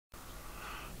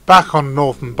Back on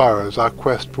Northam Burrows, our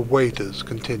quest for waders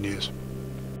continues.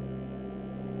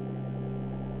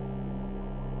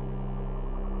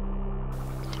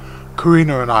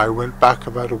 Corinna and I went back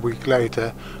about a week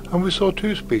later, and we saw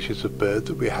two species of bird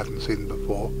that we hadn't seen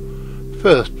before.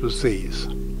 First was these.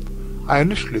 I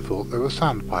initially thought they were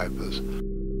sandpipers,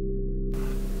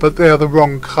 but they are the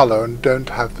wrong colour and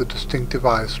don't have the distinctive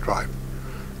eye stripe.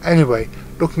 Anyway,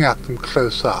 looking at them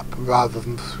close up, rather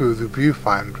than through the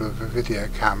viewfinder of a video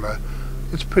camera,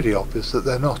 it's pretty obvious that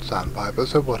they're not sandpipers,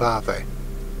 so what are they?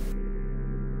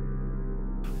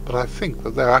 But I think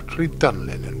that they're actually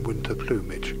dunlin in winter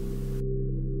plumage.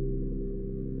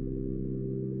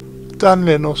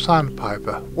 Dunlin or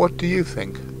sandpiper, what do you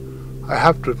think? I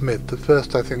have to admit that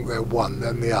first I think they're one,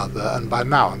 then the other, and by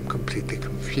now I'm completely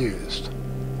confused.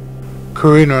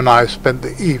 Corinna and I spent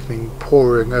the evening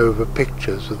poring over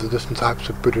pictures of the different types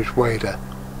of British wader,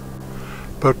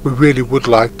 but we really would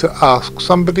like to ask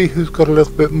somebody who's got a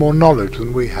little bit more knowledge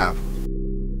than we have.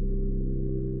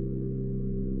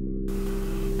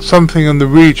 Something in the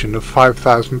region of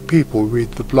 5,000 people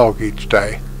read the blog each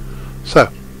day. So,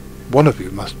 one of you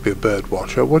must be a bird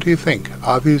watcher. What do you think?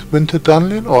 Are these winter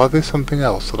dunlin, or are they something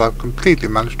else that I've completely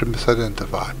managed to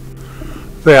misidentify?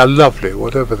 They are lovely,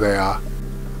 whatever they are.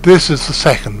 This is the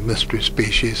second mystery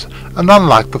species, and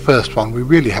unlike the first one, we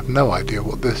really have no idea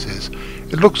what this is.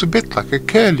 It looks a bit like a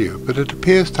curlew, but it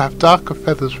appears to have darker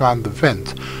feathers around the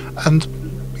vent, and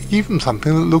even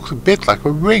something that looks a bit like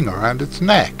a ring around its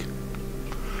neck.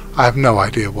 I have no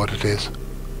idea what it is,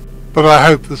 but I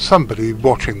hope that somebody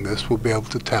watching this will be able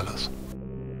to tell us.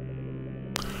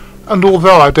 And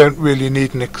although I don't really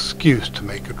need an excuse to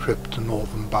make a trip to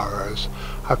Northam Burrows,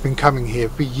 I've been coming here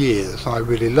for years and I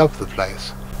really love the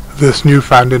place. This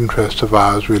newfound interest of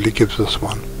ours really gives us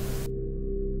one.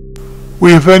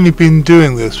 We have only been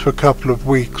doing this for a couple of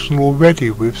weeks, and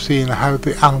already we've seen how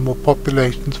the animal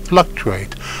populations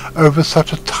fluctuate over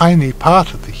such a tiny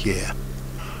part of the year.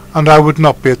 And I would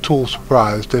not be at all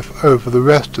surprised if over the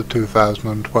rest of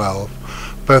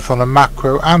 2012, both on a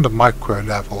macro and a micro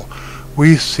level,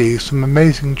 we see some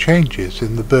amazing changes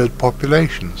in the bird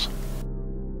populations.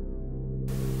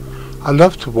 I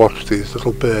love to watch these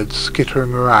little birds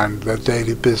skittering around their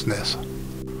daily business.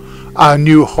 Our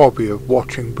new hobby of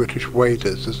watching British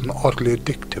waders is an oddly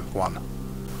addictive one,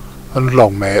 and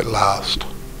long may it last.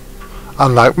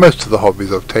 Unlike most of the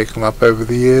hobbies I've taken up over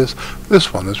the years,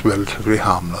 this one is relatively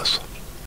harmless.